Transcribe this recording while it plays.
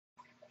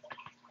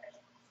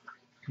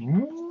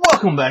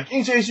Welcome back,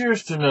 Ink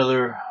Chasers, to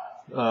another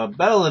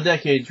Battle of the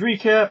Decades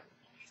recap.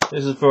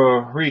 This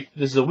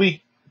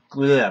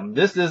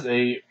is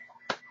a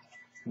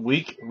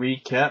week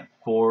recap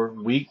for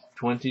week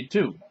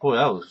 22. Boy,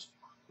 that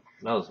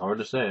was hard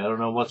to say. I don't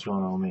know what's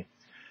going on with me.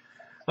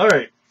 All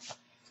right,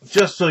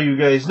 just so you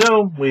guys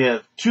know, we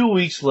have 2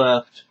 weeks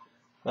left.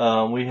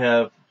 We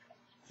have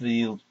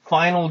the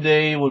final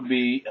day would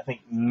be, I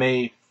think,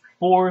 May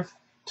 4th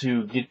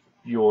to get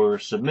your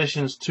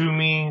submissions to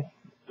me.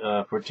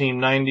 For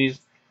Team 90s.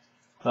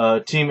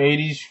 Team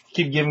 80s,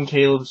 keep giving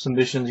Caleb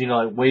submissions,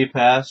 like way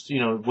past, you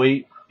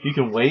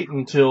can wait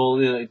until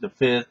like the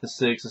 5th, the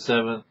 6th, the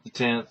 7th, the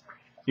 10th.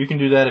 You can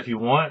do that if you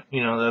want,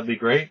 that'd be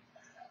great.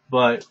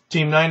 But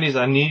Team 90s,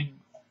 I need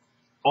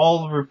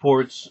all the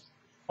reports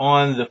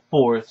on the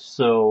 4th,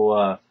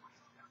 so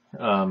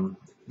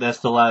that's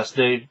the last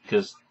day,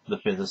 because the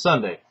 5th is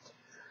Sunday.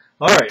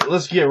 Alright,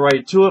 let's get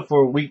right to it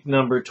for week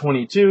number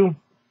 22.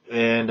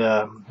 And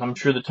I'm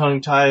sure the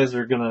tongue ties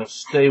are going to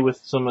stay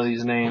with some of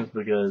these names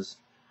because,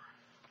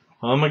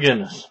 oh my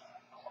goodness.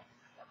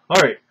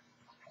 Alright.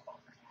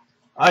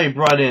 I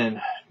brought in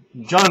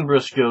John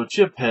Briscoe,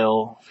 Chip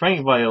Hale,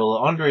 Frank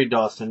Viola, Andre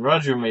Dawson,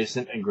 Roger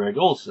Mason, and Greg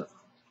Olson.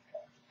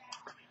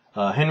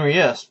 Henry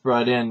S.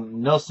 brought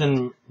in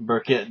Nelson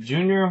Burkett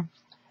Jr.,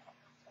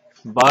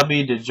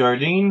 Bobby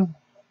Desjardins,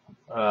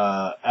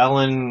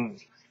 Alan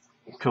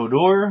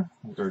Chodor,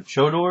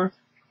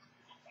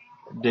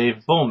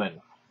 Dave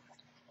Bowman.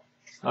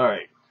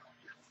 Alright.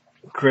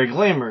 Craig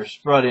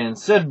Lamers brought in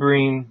Ced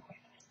Breen,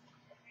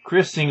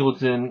 Chris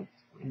Singleton,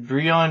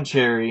 Dreon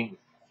Cherry,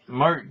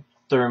 Mark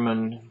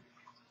Thurman,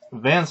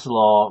 Vance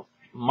Law,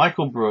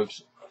 Michael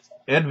Brooks,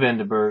 Ed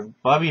Vandenberg,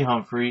 Bobby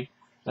Humphrey,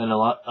 and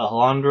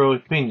Alejandro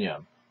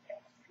Pena.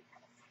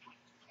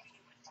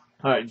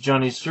 Alright,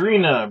 Johnny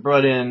Serena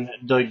brought in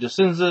Doug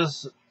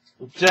DeCinzas,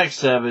 Jack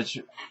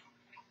Savage,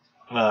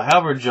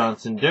 Halbert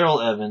Johnson,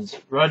 Daryl Evans,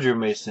 Roger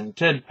Mason,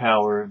 Ted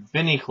Power,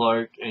 Benny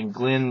Clark, and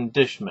Glenn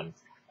Dishman.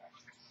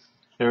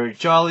 Eric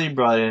Jolly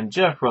brought in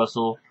Jeff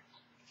Russell,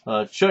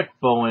 Chuck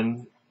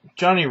Bowen,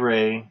 Johnny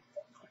Ray,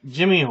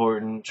 Jimmy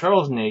Horton,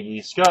 Charles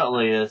Nagy, Scott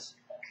Leas,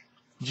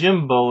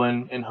 Jim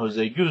Bowen, and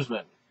Jose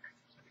Guzman.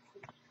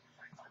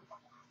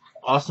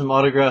 Awesome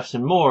Autographs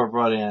and More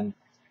brought in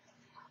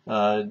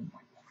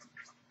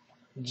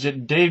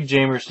Dave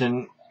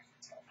Jamerson,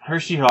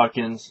 Hershey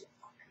Hawkins,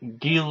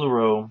 Guy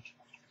LaRose,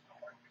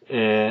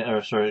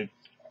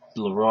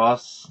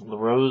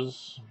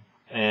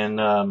 and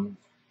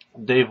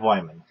Dave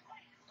Wyman.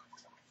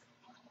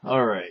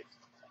 Alright.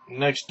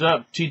 Next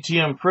up,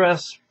 TTM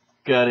Press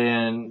got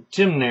in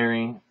Tim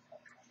Naring,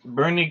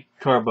 Bernie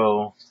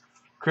Carbo,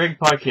 Craig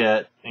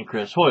Paquette, and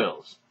Chris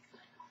Hoyles.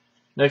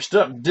 Next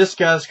up,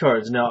 Disguised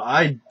Cards. Now,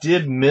 I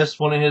did miss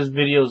one of his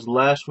videos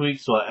last week,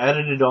 so I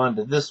added it on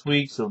to this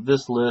week, so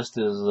this list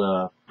is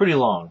pretty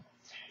long.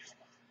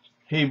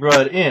 He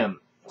brought in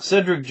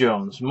Cedric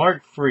Jones,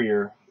 Mark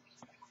Freer,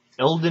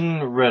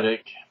 Eldon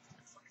Reddick,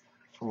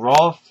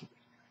 Rolf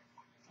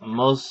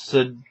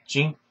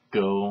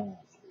Mosedchenko,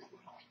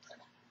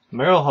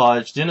 Merrill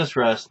Hodge, Dennis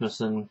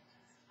Rasmussen,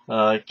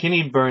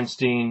 Kenny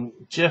Bernstein,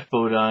 Jeff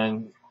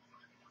Bodine,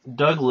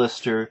 Doug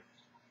Lister,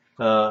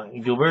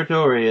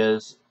 Gilberto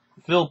Reyes,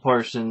 Phil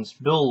Parsons,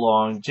 Bill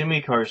Long,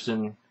 Jimmy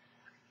Carson,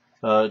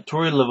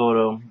 Tori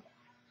Lavoto,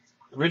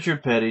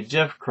 Richard Petty,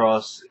 Jeff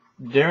Cross,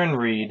 Darren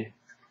Reed,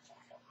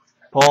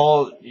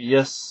 Paul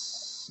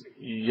Yesbart,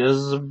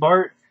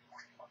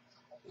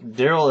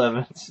 Daryl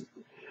Evans,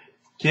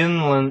 Ken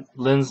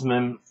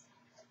Linsman,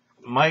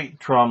 Mike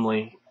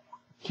Tromley,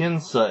 Ken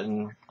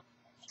Sutton,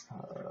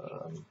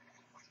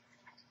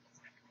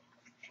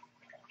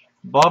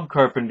 Bob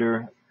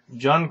Carpenter,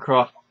 John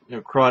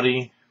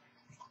Crotty,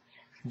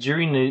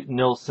 Jerry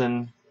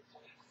Nilsson,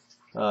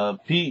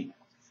 Pete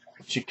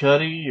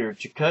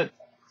Chicutt,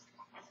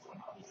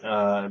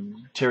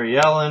 Terry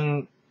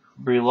Allen,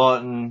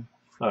 Brian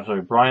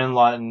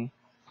Lawton,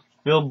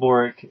 Bill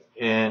Borick,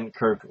 and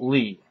Kirk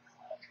Lee.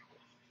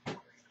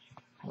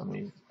 Let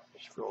me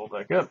scroll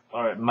back up.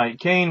 Alright, Mike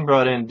Kane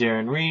brought in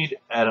Darren Reed,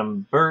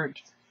 Adam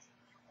Burt,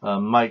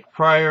 Mike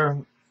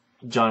Pryor,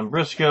 John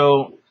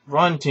Briscoe,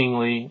 Ron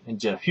Tingley, and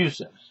Jeff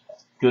Houston.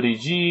 Goody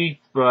G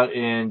brought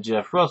in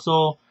Jeff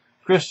Russell,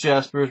 Chris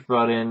Jaspers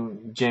brought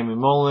in Jamie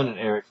Mullen, and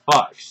Eric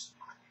Fox.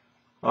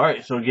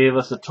 Alright, so it gave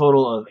us a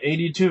total of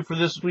 82 for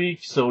this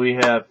week, so we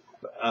have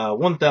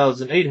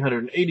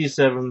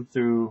 1,887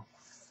 through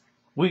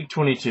week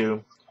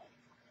 22.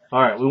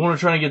 Alright, we want to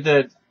try to get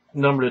that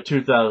number to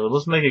 2,000.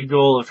 Let's make a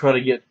goal of trying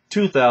to get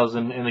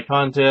 2,000 in the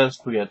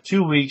contest. We got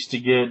 2 weeks to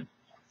get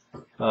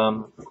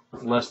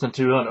less than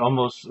 200,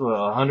 almost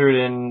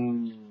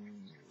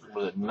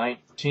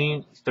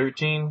 119,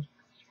 13?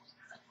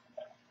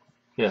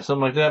 Yeah,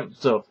 something like that.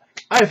 So,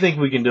 I think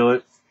we can do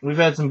it. We've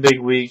had some big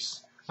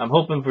weeks. I'm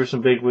hoping for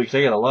some big weeks.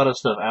 I got a lot of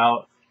stuff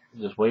out,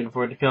 just waiting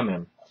for it to come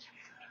in.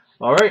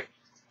 Alright,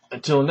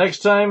 until next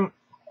time,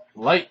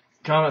 like,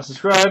 comment,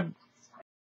 subscribe.